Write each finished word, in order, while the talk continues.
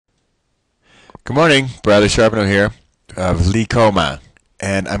Good morning, Bradley Charbonneau here of Licoma,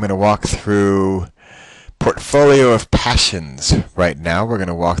 and I'm going to walk through Portfolio of Passions. Right now we're going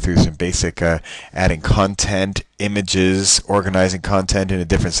to walk through some basic adding content, images, organizing content into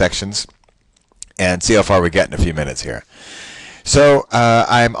different sections, and see how far we get in a few minutes here. So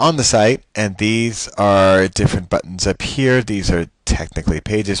I'm on the site, and these are different buttons up here. These are technically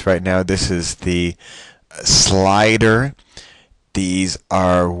pages right now. This is the slider. These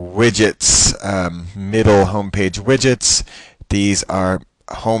are widgets, middle homepage widgets. These are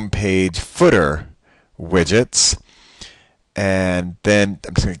homepage footer widgets. And then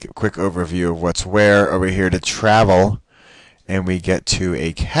I'm just going to give a quick overview of what's where over here to travel. And we get to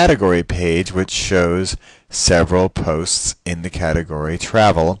a category page which shows several posts in the category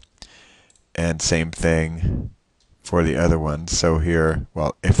travel. And same thing for the other one. So here,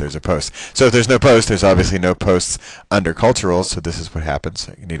 well, if there's a post. So if there's no post, there's obviously no posts under cultural, so this is what happens.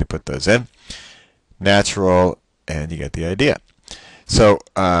 You need to put those in. Natural, and you get the idea. So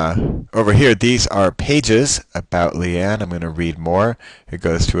over here, these are pages about Leanne. I'm going to read more. It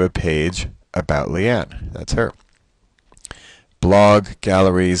goes to a page about Leanne. That's her. Blog,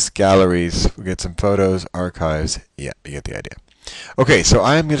 galleries, we get some photos, archives. Yeah, you get the idea. Okay, so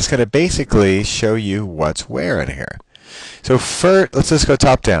I'm just going to basically show you what's where in here. So first, let's just go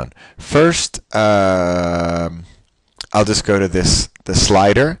top down. First, I'll just go to the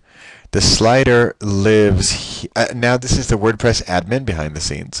slider. The slider lives now. This is the WordPress admin behind the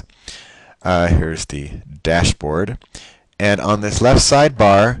scenes. Here's the dashboard, and on this left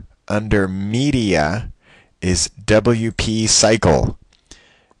sidebar under Media is WP Cycle.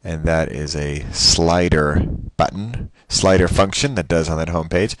 And that is a slider button, slider function that does on that home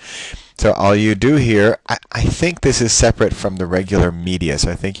page. So all you do here, I think this is separate from the regular media, so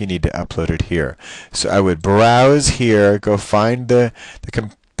I think you need to upload it here. So I would browse here, go find the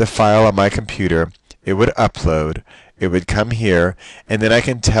file on my computer. It would upload. It would come here, and then I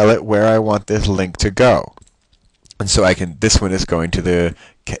can tell it where I want this link to go. And so this one is going to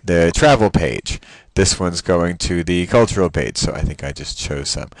the travel page. This one's going to the cultural page, so I think I just chose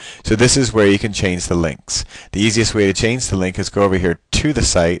some. So this is where you can change the links. The easiest way to change the link is go over here to the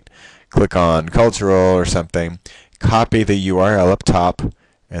site, click on cultural or something, copy the URL up top,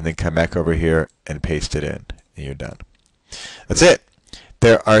 and then come back over here and paste it in, and you're done. That's it.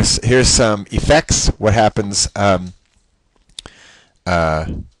 Here's some effects. What happens? How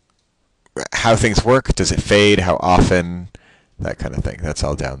things work. Does it fade? How often? That kind of thing. That's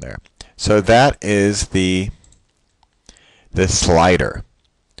all down there. So that is the slider.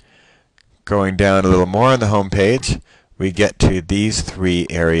 Going down a little more on the home page, we get to these three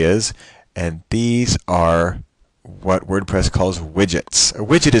areas, and these are what WordPress calls widgets. A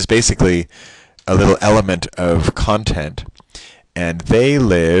widget is basically a little element of content, and they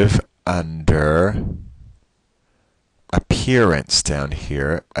live under appearance down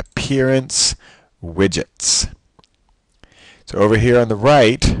here. Appearance widgets. So over here on the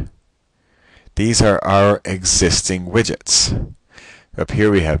right, these are our existing widgets. Up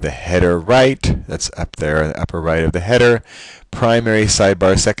here we have the header right, that's up there in the upper right of the header, primary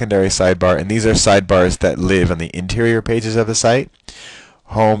sidebar, secondary sidebar, and these are sidebars that live on the interior pages of the site.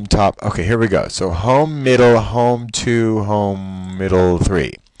 Home, top, okay, here we go. So home, middle, home 2, home, middle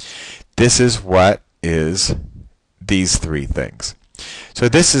 3. This is what is these three things. So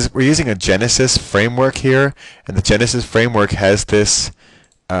we're using a Genesis framework here, and the Genesis framework has this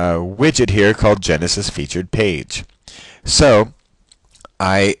widget here called Genesis Featured Page. So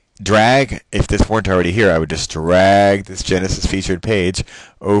I drag, if this weren't already here, I would just drag this Genesis Featured Page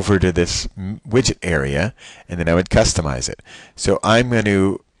over to this widget area, and then I would customize it. So I'm going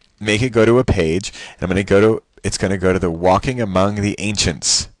to make it go to a page, and it's going to go to the Walking Among the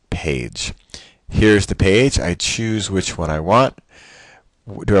Ancients page. Here's the page. I choose which one I want.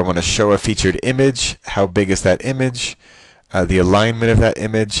 Do I want to show a featured image? How big is that image? The alignment of that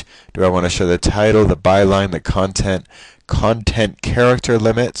image. Do I want to show the title, the byline, the content character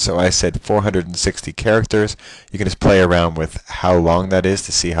limit? So I said 460 characters. You can just play around with how long that is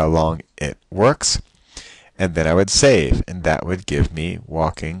to see how long it works. And then I would save, and that would give me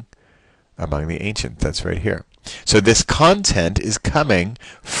Walking Among the Ancients. That's right here. So this content is coming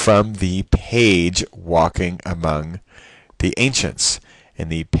from the page Walking Among the Ancients. In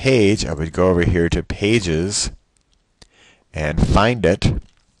the page, I would go over here to Pages and find it.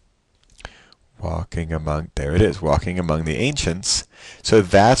 There it is, Walking Among the Ancients. So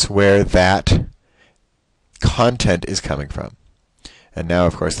that's where that content is coming from. And now,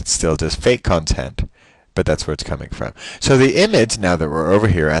 of course, it's still just fake content, but that's where it's coming from. So the image, now that we're over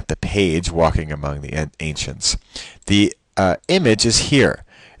here at the page Walking Among the Ancients, the image is here.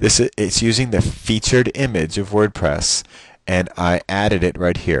 It's using the featured image of WordPress, and I added it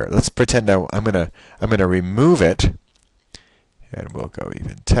right here. Let's pretend I'm gonna remove it, and we'll go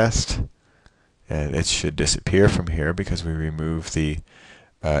even test, and it should disappear from here because we removed the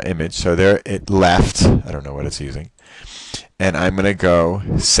image. So there it left. I don't know what it's using. And I'm going to go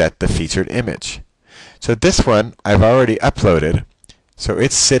set the featured image. So this one I've already uploaded, so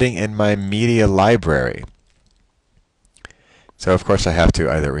it's sitting in my media library. So of course I have to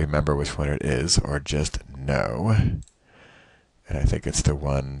either remember which one it is or just know. And I think it's the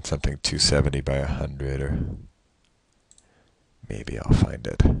one, something 270 by 100, or maybe I'll find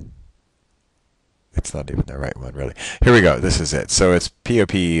it. It's not even the right one, really. Here we go. This is it. So it's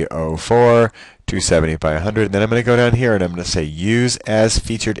POP04, 270 by 100. And then I'm going to go down here and I'm going to say Use as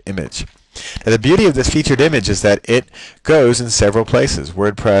Featured Image. And the beauty of this featured image is that it goes in several places.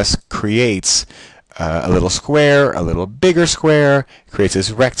 WordPress creates a little square, a little bigger square, creates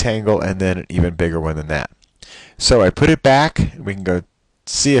this rectangle, and then an even bigger one than that. So I put it back. We can go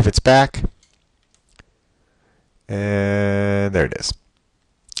see if it's back. And there it is.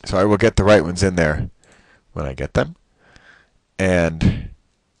 So I will get the right ones in there when I get them. And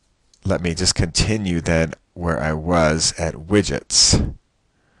let me just continue then where I was at widgets.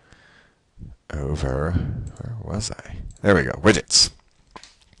 Where was I? There we go, widgets.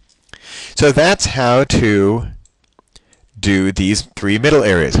 So that's how to do these three middle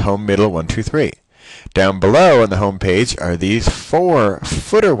areas, home, middle, 1, 2, 3. Down below on the home page are these 4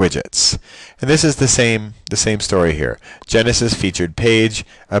 footer widgets. And this is the same story here. Genesis featured page,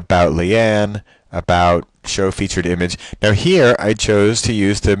 about Leanne, about show featured image. Now here I chose to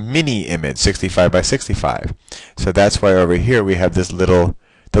use the mini image, 65 by 65. So that's why over here we have the little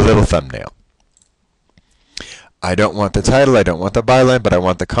thumbnail. I don't want the title, I don't want the byline, but I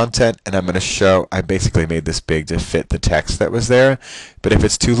want the content, and I'm going to show, I basically made this big to fit the text that was there, but if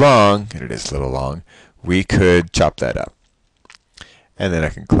it's too long, and it is a little long, we could chop that up. And then I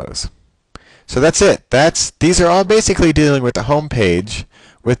can close. So that's it. These are all basically dealing with the home page,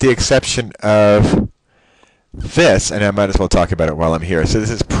 with the exception of this, and I might as well talk about it while I'm here. So this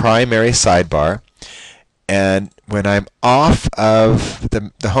is primary sidebar, and when I'm off of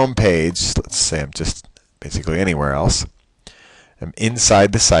the home page, let's say I'm just basically anywhere else, I'm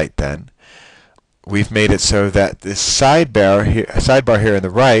inside the site then, we've made it so that this sidebar here on the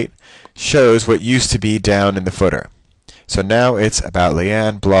right shows what used to be down in the footer. So now it's about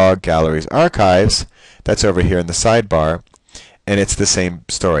Leanne, blog, galleries, archives. That's over here in the sidebar, and it's the same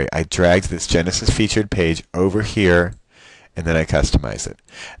story. I dragged this Genesis featured page over here, and then I customized it.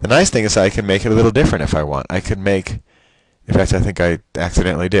 The nice thing is I can make it a little different if I want. I could make, in fact, I think I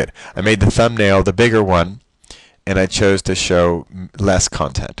accidentally did. I made the thumbnail the bigger one, and I chose to show less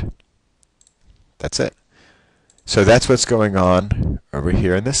content. That's it. So that's what's going on over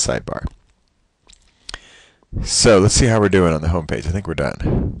here in this sidebar. So let's see how we're doing on the home page. I think we're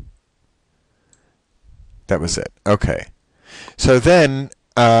done. That was it. Okay. So then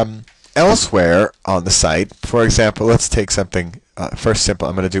elsewhere on the site, for example, let's take something first simple.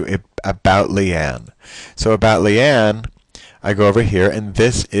 I'm going to do about Leanne. So about Leanne, I go over here, and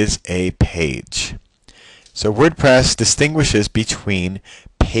this is a page. So WordPress distinguishes between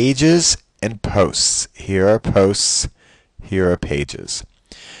pages and posts. Here are posts, here are pages.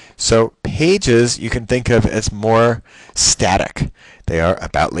 So pages you can think of as more static. They are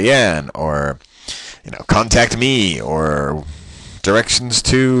about Leanne, or contact me, or directions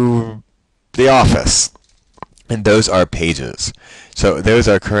to the office. And those are pages. So those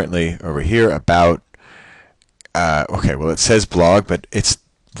are currently over here about okay, well it says blog, but it's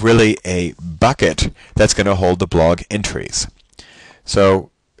really a bucket that's going to hold the blog entries. So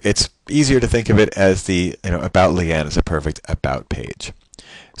it's easier to think of it as the about Leanne is a perfect about page.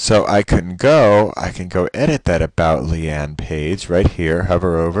 So I can go edit that about Leanne page right here,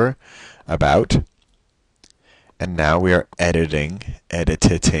 hover over about, and now we are editing the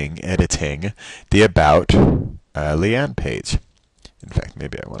about Leanne page. In fact,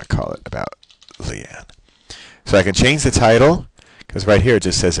 maybe I want to call it about Leanne. So I can change the title, because right here it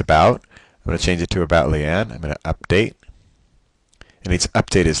just says about. I'm going to change it to about Leanne. I'm going to update. And each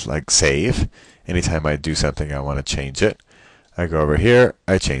update is like save. Anytime I do something I want to change it, I go over here,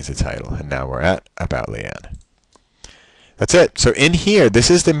 I change the title, and now we're at about Leanne. That's it. So in here, this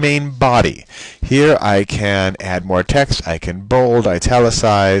is the main body. Here I can add more text. I can bold,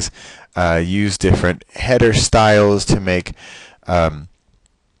 italicize, use different header styles to make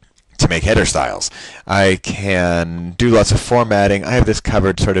header styles. I can do lots of formatting. I have this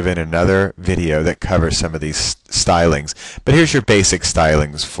covered sort of in another video that covers some of these stylings. But here's your basic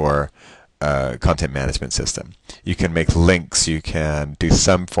stylings for content management system. You can make links, you can do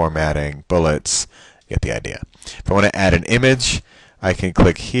some formatting, bullets, you get the idea. If I want to add an image, I can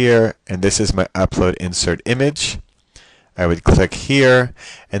click here, and this is my upload insert image. I would click here,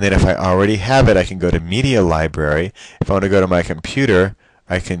 and then if I already have it, I can go to media library. If I want to go to my computer,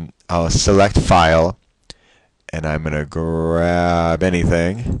 I'll select file, and I'm going to grab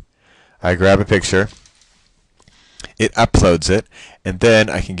anything. I grab a picture. It uploads it, and then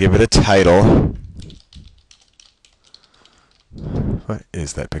I can give it a title. What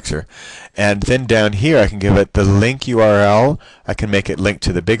is that picture? And then down here I can give it the link URL. I can make it link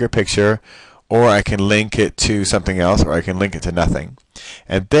to the bigger picture, or I can link it to something else, or I can link it to nothing.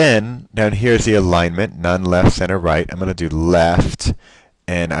 And then down here is the alignment, none, left, center, right. I'm going to do left,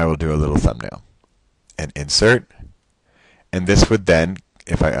 and I will do a little thumbnail. And insert. And this would then,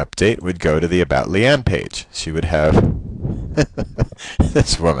 if I update, would go to the About Leanne page. She would have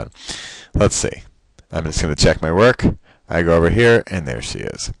this woman. Let's see. I'm just going to check my work. I go over here, and there she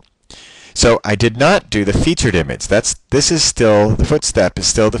is. So I did not do the featured image. This is still, the footstep is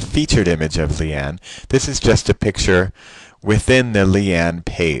still the featured image of Leanne. This is just a picture within the Leanne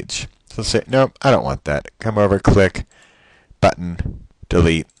page. So say, nope, I don't want that. Come over, click, button,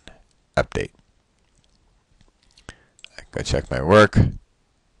 delete, update. I go check my work.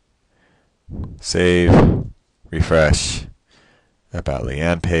 Save, refresh, About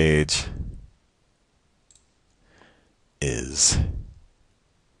Leanne page is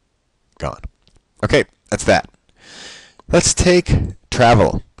gone. Okay, that's that. Let's take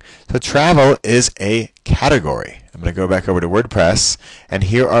travel. So travel is a category. I'm going to go back over to WordPress, and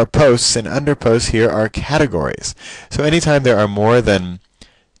here are posts, and under posts here are categories. So anytime there are more than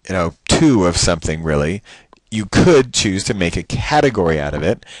two of something really, you could choose to make a category out of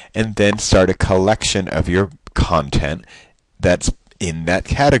it and then start a collection of your content that's in that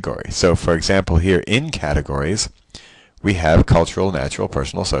category. So for example, here in categories, we have cultural, natural,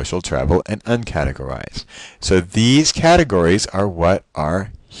 personal, social, travel, and uncategorized. So these categories are what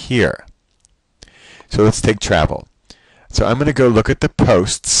are here. So let's take travel. So I'm going to go look at the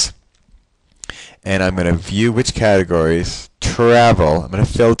posts, and I'm going to view which categories. Travel, I'm going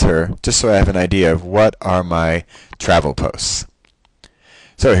to filter just so I have an idea of what are my travel posts.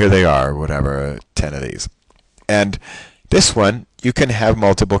 So here they are, whatever, 10 of these. And this one, you can have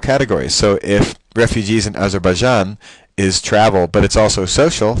multiple categories. So if refugees in Azerbaijan is travel, but it's also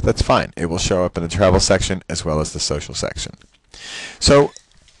social, that's fine. It will show up in the travel section as well as the social section. So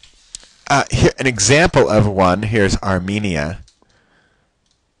here, an example of one, here's Armenia.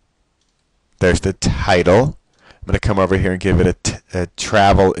 There's the title. I'm going to come over here and give it a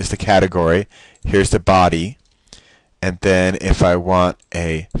travel is the category. Here's the body. And then if I want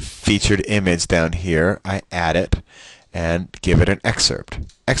a featured image down here, I add it and give it an excerpt.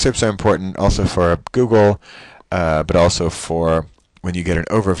 Excerpts are important also for Google, but also for when you get an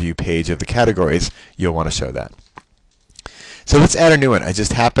overview page of the categories, you'll want to show that. So let's add a new one. I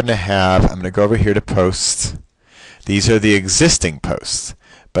just happen to have, I'm going to go over here to posts. These are the existing posts,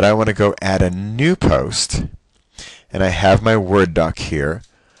 but I want to go add a new post, and I have my Word doc here.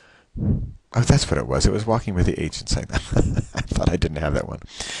 Oh, that's what it was. It was walking with the agents. I thought I didn't have that one.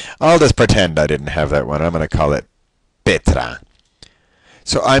 I'll just pretend I didn't have that one. I'm going to call it Petra.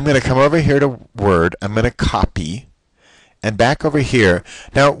 So I'm going to come over here to Word. I'm going to copy. And back over here.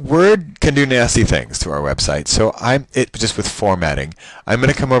 Now, Word can do nasty things to our website. So just with formatting. I'm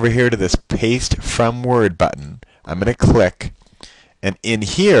going to come over here to this Paste from Word button. I'm going to click. And in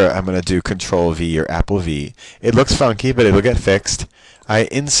here, I'm going to do Control V or Apple V. It looks funky, but it'll get fixed. I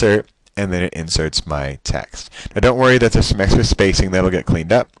insert, and then it inserts my text. Now, don't worry that there's some extra spacing. That'll get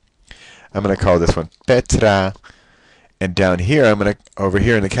cleaned up. I'm going to call this one Petra. And down here, over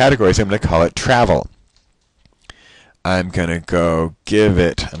here in the categories, I'm going to call it Travel. I'm going to go give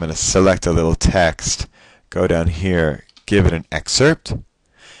it, I'm going to select a little text, go down here, give it an excerpt,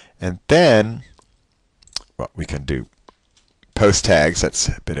 and then, well, we can do post tags. That's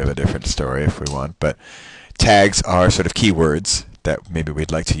a bit of a different story if we want, but tags are sort of keywords that maybe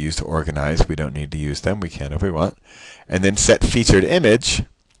we'd like to use to organize. We don't need to use them. We can if we want. And then set featured image.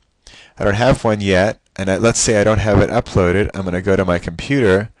 I don't have one yet, and let's say I don't have it uploaded. I'm going to go to my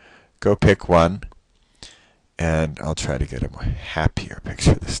computer, go pick one, and I'll try to get a more happier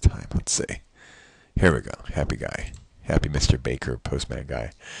picture this time. Let's see. Here we go. Happy guy. Happy Mr. Baker, postman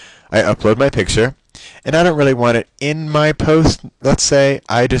guy. I upload my picture, and I don't really want it in my post. Let's say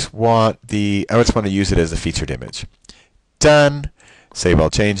I just want to use it as a featured image. Done. Save all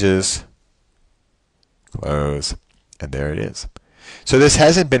changes. Close. And there it is. So this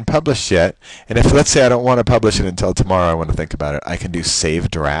hasn't been published yet, and if let's say I don't want to publish it until tomorrow, I want to think about it, I can do Save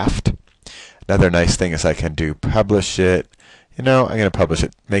Draft. Another nice thing is I can do publish it. I'm going to publish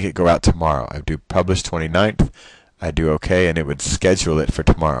it, make it go out tomorrow. I do publish 29th. I do OK, and it would schedule it for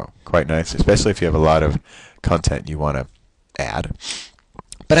tomorrow. Quite nice, especially if you have a lot of content you want to add.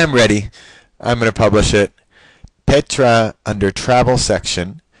 But I'm ready. I'm going to publish it. Petra under travel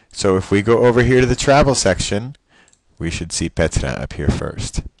section. So if we go over here to the travel section, we should see Petra up here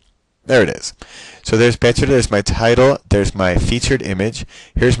first. There it is. So there's Petra, there's my title, there's my featured image,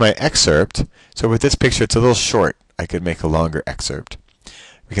 here's my excerpt. So with this picture, it's a little short. I could make a longer excerpt.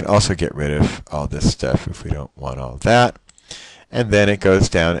 We can also get rid of all this stuff if we don't want all that. And then it goes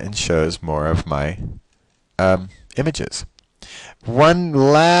down and shows more of my images. One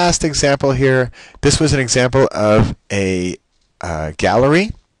last example here. This was an example of a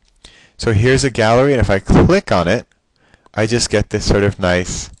gallery. So here's a gallery, and if I click on it, I just get this sort of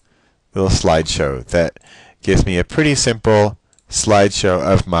nice little slideshow that gives me a pretty simple slideshow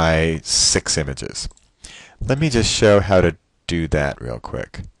of my 6 images. Let me just show how to do that real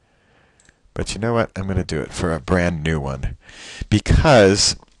quick. But you know what? I'm going to do it for a brand new one.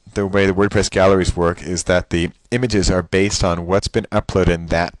 Because the way the WordPress galleries work is that the images are based on what's been uploaded in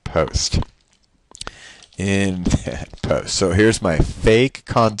that post. So here's my fake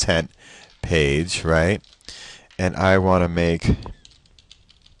content page, right? And I want to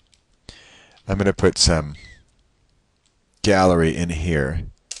I'm going to put some gallery in here.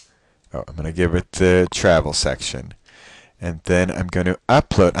 Oh, I'm going to give it the travel section. And then I'm going to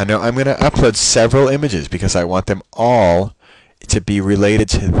upload. I know I'm going to upload several images because I want them all to be related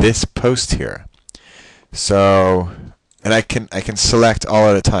to this post here. So, and I can select all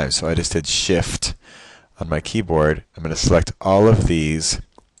at a time. So I just did Shift on my keyboard. I'm going to select all of these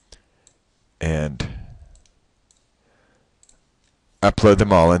and upload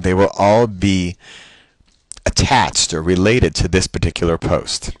them all, and they will all be attached or related to this particular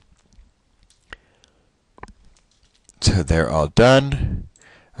post. So they're all done.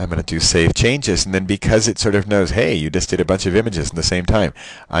 I'm going to do Save Changes, and then because it sort of knows, hey, you just did a bunch of images at the same time,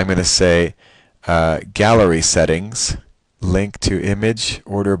 I'm going to say Gallery Settings, Link to Image,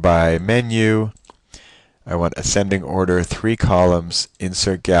 Order by Menu. I want Ascending Order, 3 columns,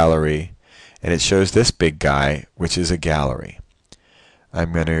 Insert Gallery, and it shows this big guy, which is a gallery. I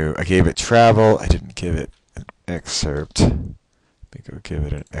gave it travel. I didn't give it an excerpt. Let me go give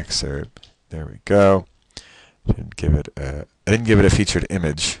it an excerpt. There we go. I didn't give it a featured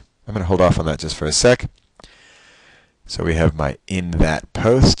image. I'm going to hold off on that just for a sec. So we have my in that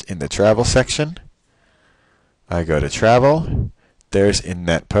post in the travel section. I go to travel. There's in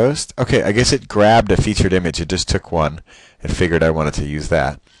that post. Okay, I guess it grabbed a featured image. It just took one and figured I wanted to use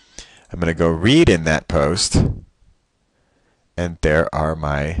that. I'm going to go read in that post. And there are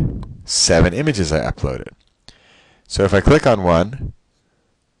my 7 images I uploaded. So if I click on one,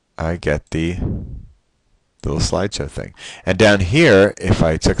 I get the little slideshow thing. And down here, if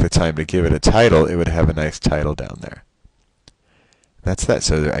I took the time to give it a title, it would have a nice title down there. That's that.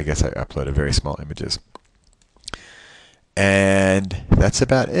 So I guess I uploaded very small images. And that's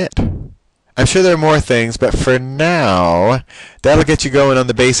about it. I'm sure there are more things, but for now, that'll get you going on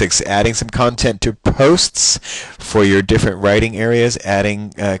the basics, adding some content to posts for your different writing areas,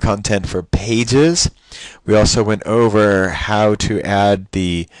 adding content for pages. We also went over how to add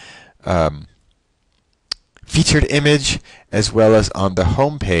the featured image, as well as on the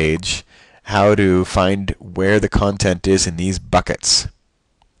home page, how to find where the content is in these buckets.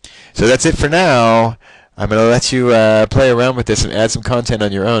 So that's it for now. I'm going to let you play around with this and add some content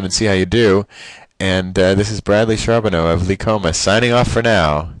on your own and see how you do. And this is Bradley Charbonneau of Licoma signing off for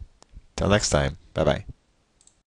now. Till next time. Bye-bye.